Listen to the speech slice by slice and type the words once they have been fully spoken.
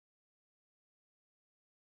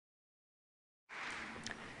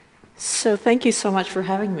So thank you so much for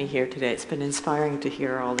having me here today. It's been inspiring to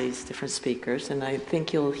hear all these different speakers, and I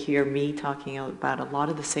think you'll hear me talking about a lot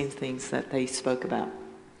of the same things that they spoke about.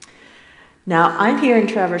 Now, I'm here in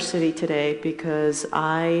Traverse City today because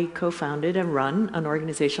I co-founded and run an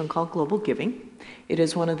organization called GlobalGiving. It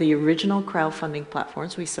is one of the original crowdfunding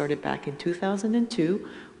platforms we started back in 2002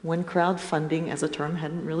 when crowdfunding as a term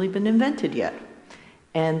hadn't really been invented yet.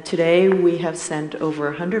 And today we have sent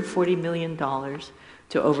over $140 million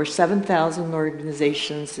to over 7,000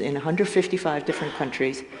 organizations in 155 different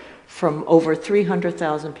countries from over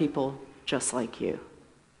 300,000 people just like you.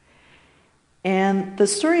 And the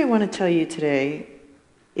story I want to tell you today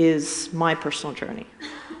is my personal journey.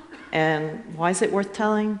 And why is it worth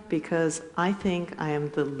telling? Because I think I am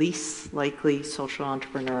the least likely social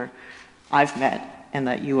entrepreneur I've met and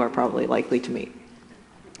that you are probably likely to meet.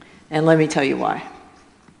 And let me tell you why.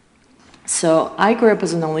 So I grew up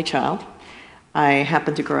as an only child. I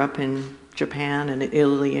happened to grow up in Japan and in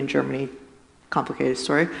Italy and Germany. Complicated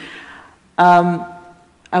story. I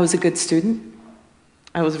was a good student.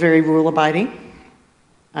 I was very rule-abiding.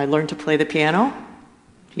 I learned to play the piano.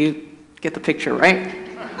 You get the picture, right?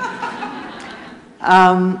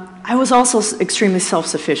 I was also extremely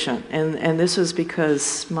self-sufficient, and this was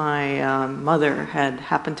because my mother had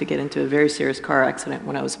happened to get into a very serious car accident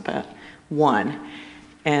when I was about 1.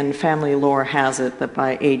 And family lore has it that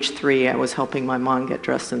by age 3, I was helping my mom get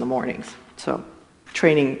dressed in the mornings. So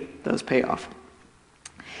training does pay off.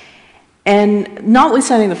 And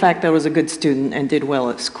notwithstanding the fact that I was a good student and did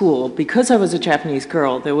well at school, because I was a Japanese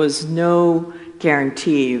girl, there was no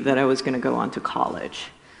guarantee that I was going to go on to college.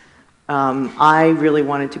 I really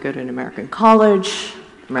wanted to go to an American college.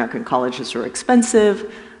 American colleges were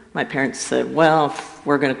expensive. My parents said, well, if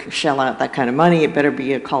we're going to shell out that kind of money, it better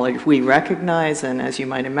be a college we recognize. And as you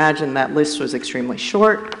might imagine, that list was extremely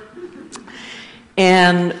short.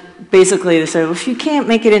 And basically they said, well, if you can't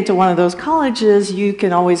make it into one of those colleges, you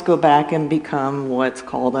can always go back and become what's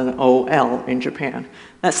called an OL in Japan.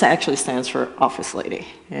 That actually stands for office lady.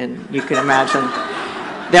 And you can imagine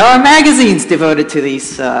there are magazines devoted to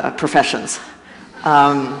these professions,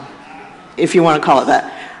 if you want to call it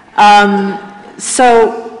that.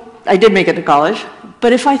 So I did make it to college,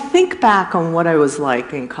 but if I think back on what I was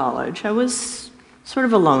like in college, I was sort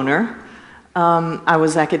of a loner. I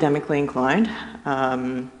was academically inclined.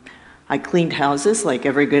 I cleaned houses like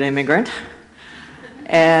every good immigrant.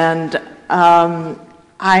 And I,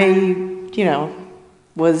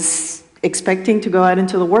 was expecting to go out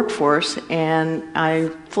into the workforce, and I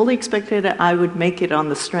fully expected I would make it on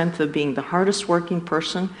the strength of being the hardest working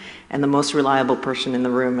person and the most reliable person in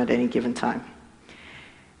the room at any given time.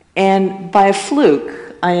 And by a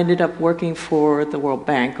fluke, I ended up working for the World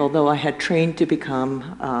Bank, although I had trained to become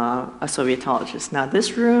a Sovietologist. Now,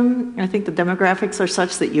 this room, I think the demographics are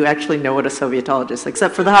such that you actually know what a Sovietologist is,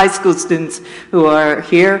 except for the high school students who are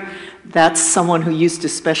here. That's someone who used to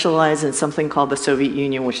specialize in something called the Soviet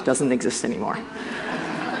Union, which doesn't exist anymore.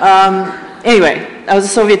 Anyway, I was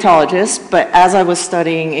a Sovietologist, but as I was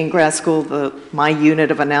studying in grad school, my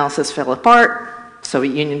unit of analysis fell apart.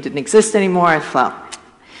 Soviet Union didn't exist anymore. I thought,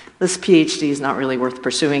 this PhD is not really worth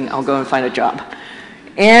pursuing. I'll go and find a job.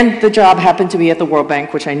 And the job happened to be at the World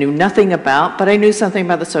Bank, which I knew nothing about, but I knew something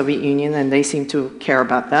about the Soviet Union, and they seemed to care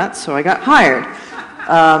about that, so I got hired.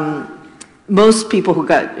 Most people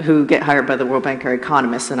who get hired by the World Bank are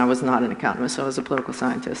economists, and I was not an economist, so I was a political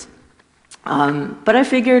scientist. But I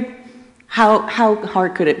figured, how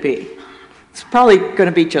hard could it be? It's probably going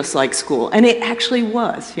to be just like school, and it actually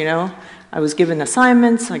was, I was given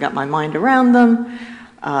assignments, I got my mind around them.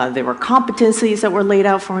 There were competencies that were laid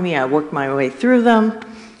out for me. I worked my way through them.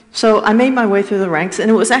 So I made my way through the ranks,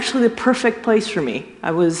 and it was actually the perfect place for me.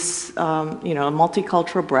 I was, a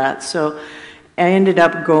multicultural brat, so I ended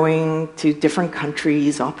up going to different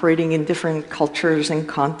countries, operating in different cultures and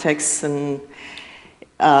contexts and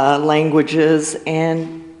languages,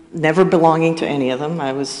 and never belonging to any of them.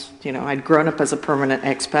 I was, I'd grown up as a permanent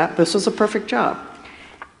expat. This was a perfect job.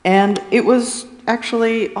 And it was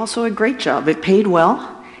actually also a great job. It paid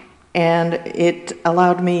well, and it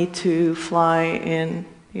allowed me to fly in,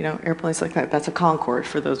 airplanes like that. That's a Concorde,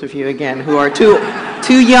 for those of you, again, who are too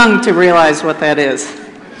young to realize what that is.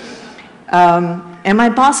 And my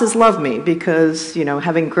bosses loved me because,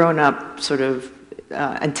 having grown up sort of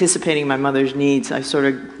anticipating my mother's needs, I sort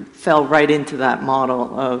of fell right into that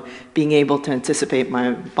model of being able to anticipate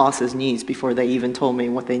my boss's needs before they even told me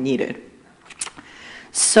what they needed.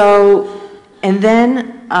 So, and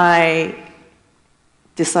then I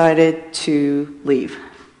decided to leave.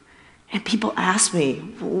 And people asked me,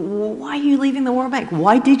 why are you leaving the World Bank?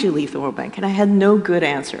 Why did you leave the World Bank? And I had no good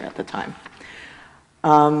answer at the time.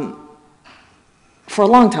 For a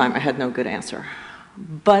long time, I had no good answer.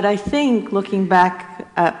 But I think looking back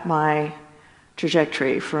at my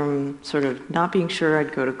trajectory from sort of not being sure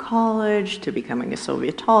I'd go to college, to becoming a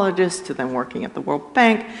Sovietologist, to then working at the World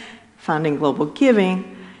Bank, founding GlobalGiving,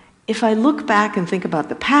 if I look back and think about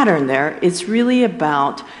the pattern there, it's really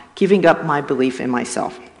about giving up my belief in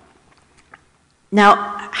myself.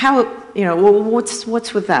 Now,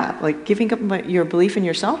 what's with that? Like giving up your belief in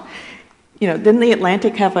yourself? Didn't The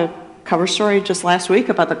Atlantic have a cover story just last week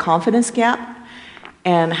about the confidence gap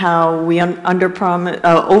and how we underpromise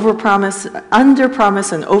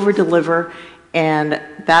and overdeliver, and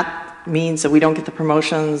that means that we don't get the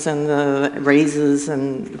promotions and the raises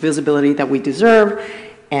and visibility that we deserve,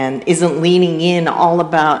 and isn't leaning in all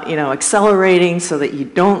about accelerating so that you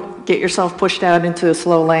don't get yourself pushed out into a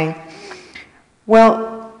slow lane.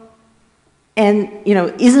 Well, and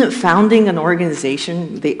isn't founding an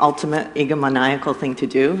organization the ultimate egomaniacal thing to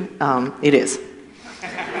do? It is.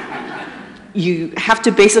 You have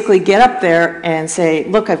to basically get up there and say,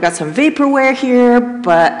 look, I've got some vaporware here,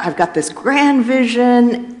 but I've got this grand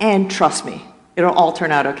vision, and trust me, it'll all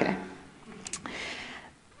turn out okay.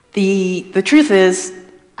 The truth is,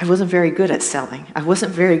 I wasn't very good at selling. I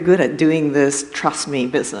wasn't very good at doing this trust me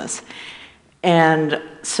business. And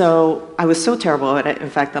so I was so terrible at it,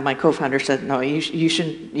 in fact, that my co-founder said, no, you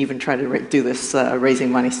shouldn't even try to do this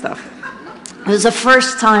raising money stuff. It was the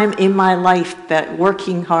first time in my life that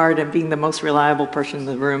working hard and being the most reliable person in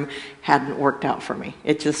the room hadn't worked out for me.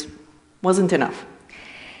 It just wasn't enough.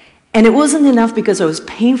 And it wasn't enough because I was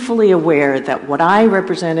painfully aware that what I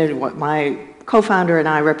represented, what my co-founder and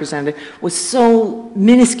I represented, was so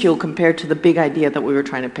minuscule compared to the big idea that we were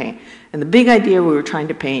trying to paint. And the big idea we were trying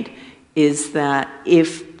to paint is that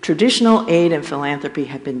if traditional aid and philanthropy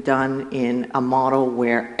had been done in a model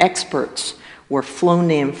where experts were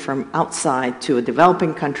flown in from outside to a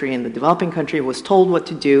developing country, and the developing country was told what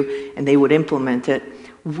to do, and they would implement it,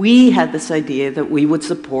 we had this idea that we would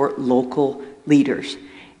support local leaders.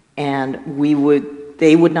 And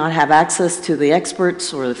they would not have access to the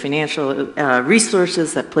experts or the financial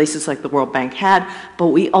resources that places like the World Bank had, but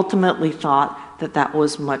we ultimately thought that that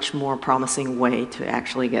was a much more promising way to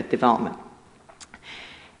actually get development.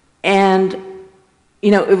 And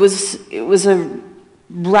it was a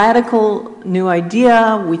radical new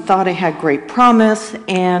idea. We thought it had great promise,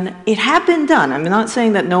 and it had been done. I'm not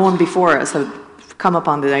saying that no one before us had come up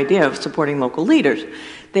on the idea of supporting local leaders.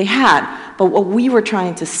 They had, but what we were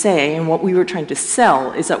trying to say and what we were trying to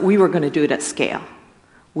sell is that we were going to do it at scale.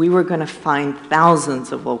 We were going to find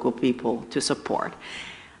thousands of local people to support.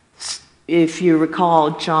 If you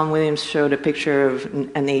recall, John Williams showed a picture of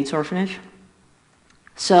an AIDS orphanage.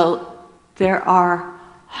 So there are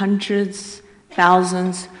hundreds,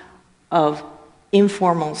 thousands of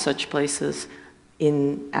informal such places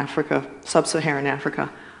in Africa, sub-Saharan Africa,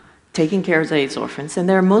 taking care of AIDS orphans, and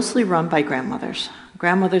they're mostly run by grandmothers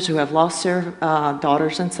who have lost their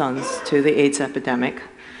daughters and sons to the AIDS epidemic.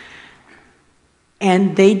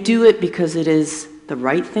 And they do it because it is the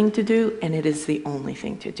right thing to do, and it is the only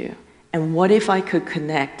thing to do. And what if I could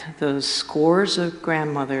connect those scores of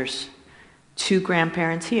grandmothers to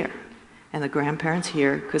grandparents here, and the grandparents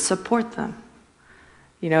here could support them?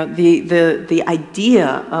 The idea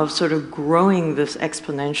of sort of growing this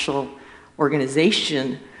exponential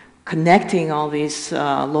organization, connecting all these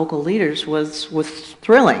local leaders was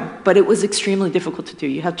thrilling, but it was extremely difficult to do.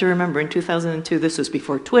 You have to remember, in 2002, this was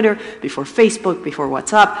before Twitter, before Facebook, before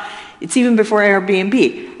WhatsApp. It's even before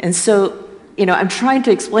Airbnb. And so, I'm trying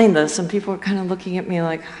to explain this, and people are kind of looking at me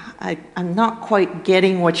like, I'm not quite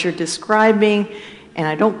getting what you're describing, and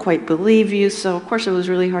I don't quite believe you, so of course it was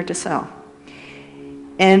really hard to sell.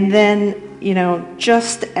 And then,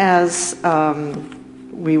 just as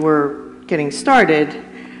we were getting started,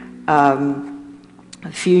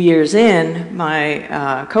 a few years in,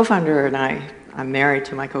 my co-founder and I'm married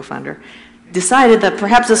to my co-founder, decided that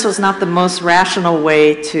perhaps this was not the most rational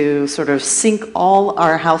way to sort of sink all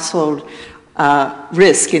our household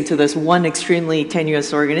risk into this one extremely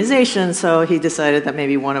tenuous organization, so he decided that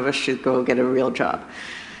maybe one of us should go get a real job.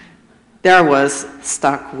 There I was,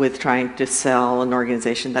 stuck with trying to sell an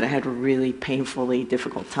organization that I had a really painfully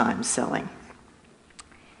difficult time selling.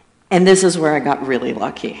 And this is where I got really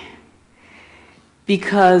lucky.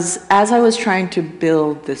 Because as I was trying to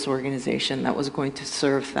build this organization that was going to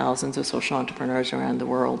serve thousands of social entrepreneurs around the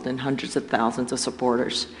world and hundreds of thousands of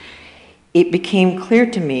supporters, it became clear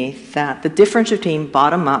to me that the difference between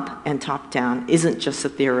bottom up and top down isn't just a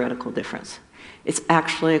theoretical difference. It's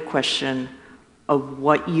actually a question of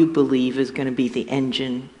what you believe is going to be the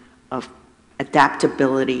engine of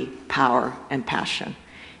adaptability, power, and passion.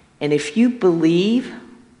 And if you believe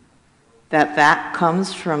that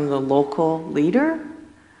comes from the local leader,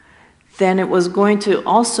 then it was going to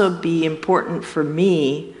also be important for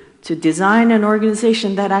me to design an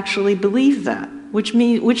organization that actually believed that, which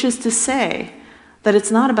is to say that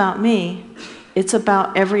it's not about me, it's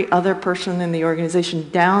about every other person in the organization,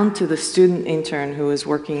 down to the student intern who is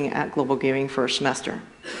working at GlobalGiving for a semester.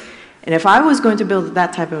 And if I was going to build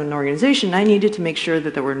that type of an organization, I needed to make sure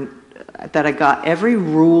that I got every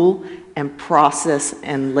rule and process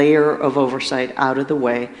and layer of oversight out of the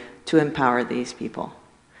way to empower these people.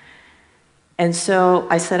 And so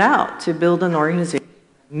I set out to build an organization,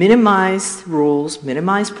 minimize rules,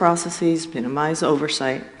 minimize processes, minimize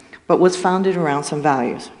oversight, but was founded around some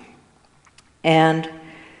values. And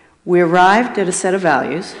we arrived at a set of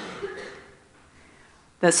values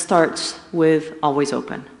that starts with always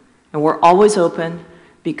open. And we're always open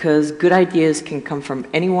because good ideas can come from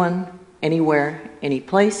anyone, anywhere, any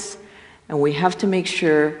place, and we have to make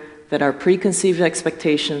sure that our preconceived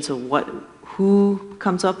expectations of who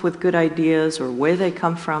comes up with good ideas or where they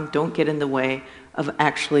come from don't get in the way of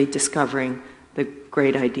actually discovering the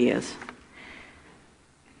great ideas.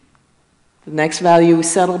 The next value we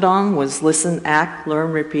settled on was listen, act,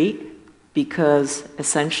 learn, repeat, because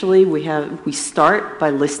essentially we start by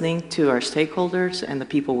listening to our stakeholders and the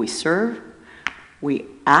people we serve. We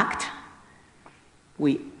act,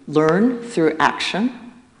 we learn through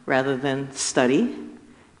action rather than study,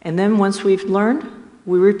 and then once we've learned,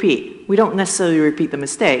 we repeat. We don't necessarily repeat the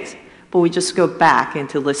mistakes, but we just go back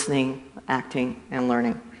into listening, acting, and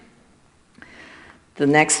learning. The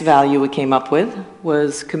next value we came up with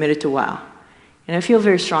was committed to wow. And I feel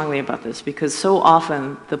very strongly about this because so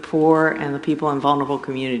often the poor and the people in vulnerable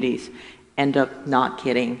communities end up not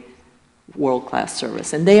getting world-class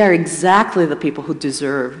service. And they are exactly the people who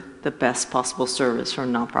deserve the best possible service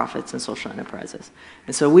from nonprofits and social enterprises.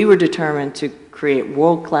 And so we were determined to create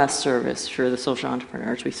world-class service for the social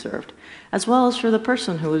entrepreneurs we served, as well as for the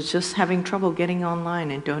person who was just having trouble getting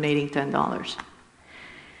online and donating $10.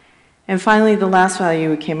 And finally, the last value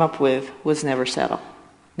we came up with was never settle.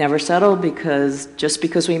 Never settle because just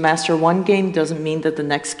because we master one game doesn't mean that the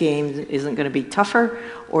next game isn't going to be tougher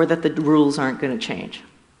or that the rules aren't going to change.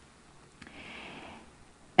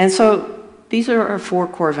 And so these are our 4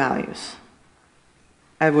 core values.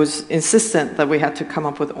 I was insistent that we had to come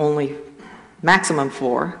up with only maximum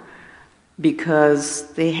 4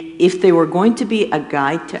 because if they were going to be a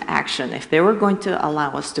guide to action, if they were going to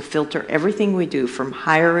allow us to filter everything we do from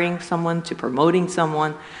hiring someone to promoting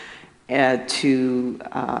someone to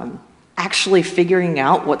actually figuring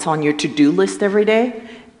out what's on your to-do list every day,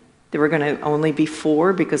 there were going to only be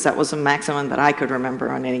 4 because that was the maximum that I could remember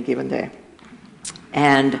on any given day.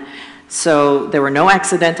 And so there were no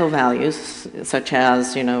accidental values, such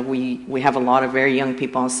as, we have a lot of very young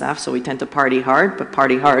people on staff, so we tend to party hard, but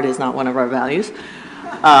party hard is not one of our values.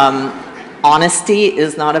 Honesty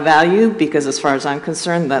is not a value because as far as I'm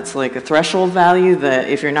concerned, that's like a threshold value that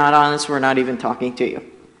if you're not honest, we're not even talking to you.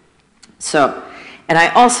 So, and I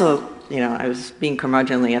also, I was being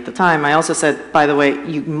curmudgeonly at the time, I also said, by the way,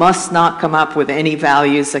 you must not come up with any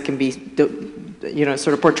values that can be,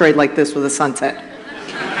 sort of portrayed like this with a sunset.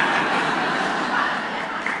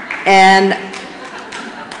 And,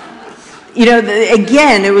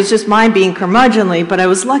 again, it was just mine being curmudgeonly, but I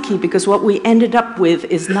was lucky because what we ended up with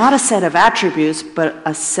is not a set of attributes, but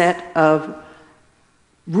a set of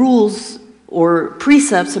rules or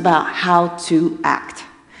precepts about how to act.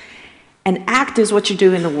 And act is what you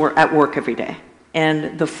do at work every day.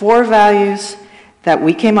 And the 4 values that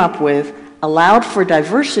we came up with allowed for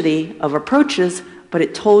diversity of approaches, but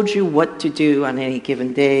it told you what to do on any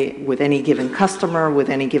given day, with any given customer, with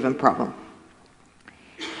any given problem.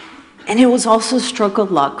 And it was also a stroke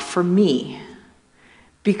of luck for me,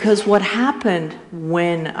 because what happened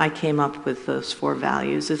when I came up with those 4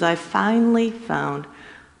 values is I finally found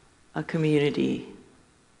a community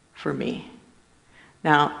for me.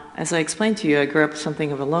 Now, as I explained to you, I grew up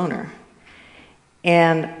something of a loner.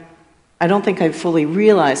 And I don't think I fully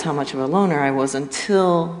realized how much of a loner I was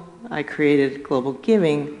until I created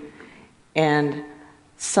GlobalGiving and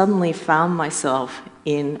suddenly found myself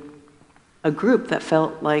in a group that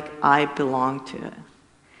felt like I belonged to it.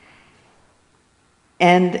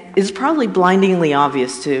 And it's probably blindingly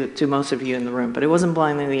obvious to most of you in the room, but it wasn't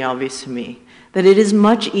blindingly obvious to me, that it is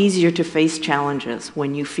much easier to face challenges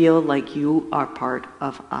when you feel like you are part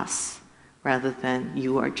of us rather than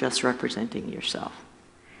you are just representing yourself.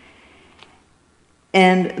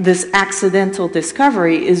 And this accidental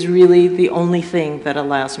discovery is really the only thing that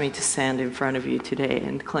allows me to stand in front of you today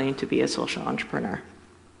and claim to be a social entrepreneur.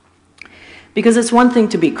 Because it's one thing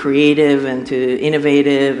to be creative and to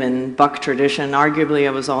innovative and buck tradition. Arguably,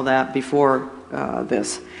 I was all that before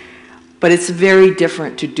this. But it's very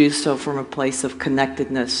different to do so from a place of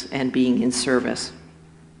connectedness and being in service.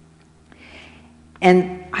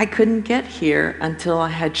 And I couldn't get here until I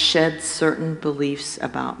had shed certain beliefs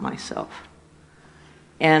about myself.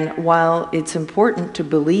 And while it's important to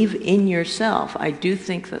believe in yourself, I do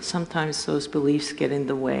think that sometimes those beliefs get in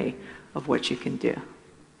the way of what you can do.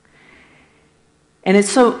 And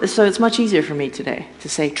so it's much easier for me today to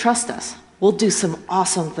say, trust us. We'll do some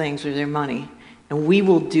awesome things with your money. And we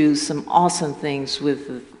will do some awesome things with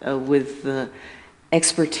the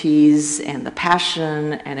expertise and the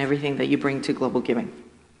passion and everything that you bring to Global Giving.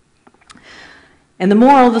 And the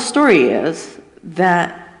moral of the story is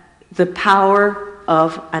that the power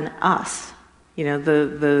of an us, you know,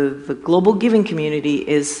 the Global Giving community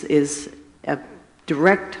is a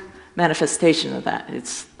direct manifestation of that.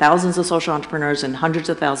 It's thousands of social entrepreneurs and hundreds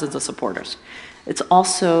of thousands of supporters. It's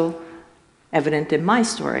also evident in my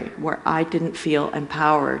story, where I didn't feel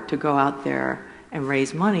empowered to go out there and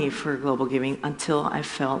raise money for Global Giving until I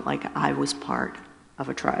felt like I was part of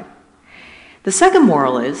a tribe. The second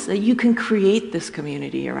moral is that you can create this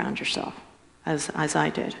community around yourself, as I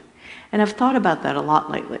did. And I've thought about that a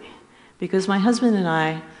lot lately, because my husband and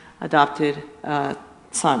I adopted a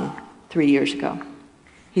son 3 years ago.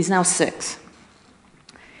 He's now 6.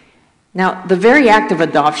 Now, the very act of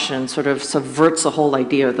adoption sort of subverts the whole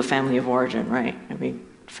idea of the family of origin, right? I mean,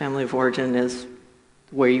 family of origin is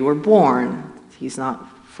where you were born. He's not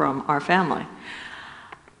from our family.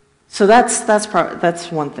 So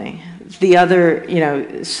that's one thing. The other, you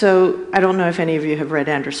know, so I don't know if any of you have read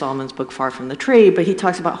Andrew Solomon's book, Far from the Tree, but he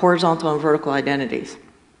talks about horizontal and vertical identities.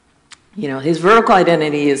 You know, his vertical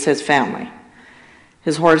identity is his family.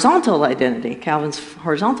 His horizontal identity, Calvin's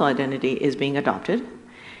horizontal identity, is being adopted,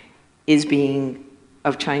 is being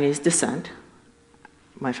of Chinese descent.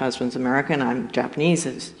 My husband's American, I'm Japanese.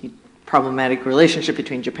 There's a problematic relationship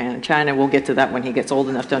between Japan and China. We'll get to that when he gets old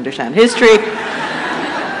enough to understand history.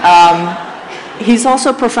 He's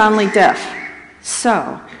also profoundly deaf.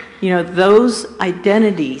 So, you know, those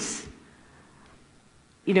identities,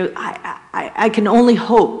 you know, I can only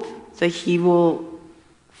hope that he will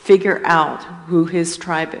figure out who his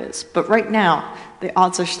tribe is. But right now, the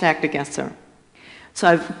odds are stacked against him. So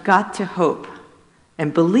I've got to hope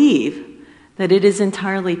and believe that it is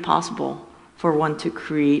entirely possible for one to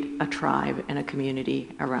create a tribe and a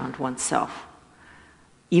community around oneself,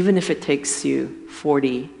 even if it takes you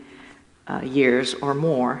 40 years or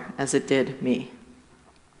more, as it did me.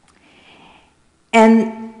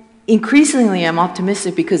 And increasingly, I'm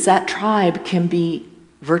optimistic because that tribe can be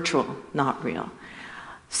virtual, not real.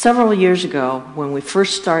 Several years ago, when we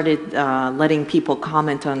first started letting people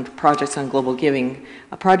comment on projects on Global Giving,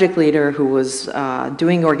 a project leader who was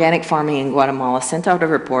doing organic farming in Guatemala sent out a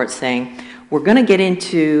report saying, we're going to get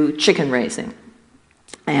into chicken raising.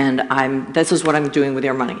 And this is what I'm doing with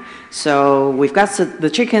your money. So we've got the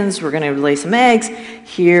chickens, we're going to lay some eggs,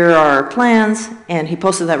 here are our plans, and he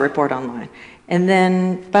posted that report online. And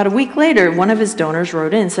then about a week later, one of his donors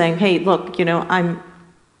wrote in saying, hey, look, you know,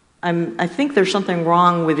 I think there's something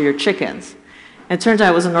wrong with your chickens. And it turns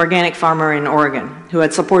out it was an organic farmer in Oregon who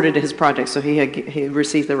had supported his project, so he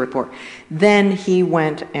received the report. Then he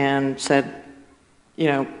went and said, you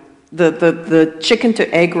know, the chicken to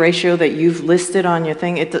egg ratio that you've listed on your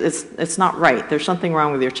thing, it's not right. There's something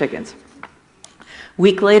wrong with your chickens.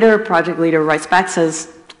 Week later, project leader writes back,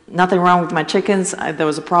 says, nothing wrong with my chickens. There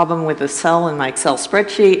was a problem with a cell in my Excel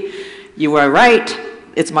spreadsheet. You were right.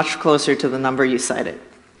 It's much closer to the number you cited.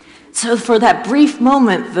 So for that brief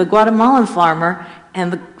moment, the Guatemalan farmer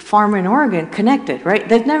and the farmer in Oregon connected, right?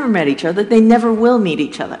 They've never met each other. They never will meet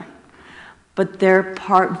each other. But they're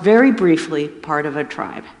very briefly, part of a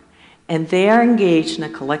tribe. And they are engaged in a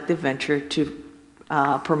collective venture to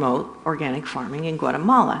promote organic farming in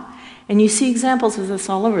Guatemala. And you see examples of this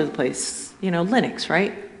all over the place. You know, Linux,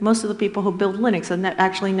 right? Most of the people who build Linux have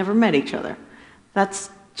actually never met each other. That's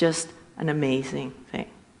just an amazing thing.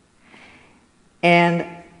 And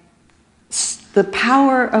the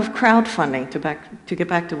power of crowdfunding, to get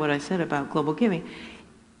back to what I said about Global Giving,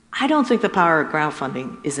 I don't think the power of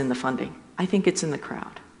crowdfunding is in the funding. I think it's in the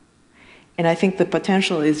crowd. And I think the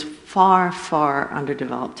potential is far, far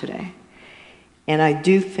underdeveloped today. And I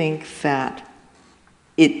do think that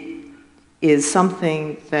it is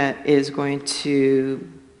something that is going to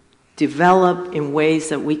develop in ways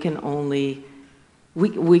that we can only, we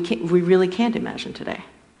really can't imagine today.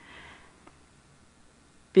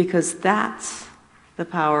 Because that's the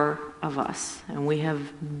power of us. And we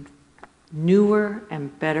have newer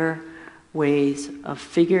and better ways of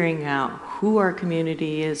figuring out who our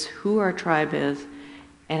community is, who our tribe is,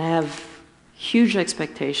 and have huge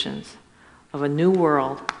expectations of a new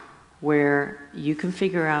world where you can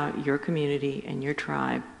figure out your community and your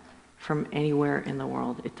tribe from anywhere in the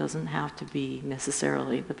world. It doesn't have to be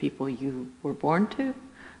necessarily the people you were born to,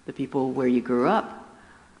 the people where you grew up.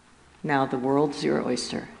 Now the world's your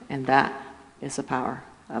oyster, and that is the power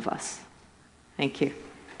of us. Thank you.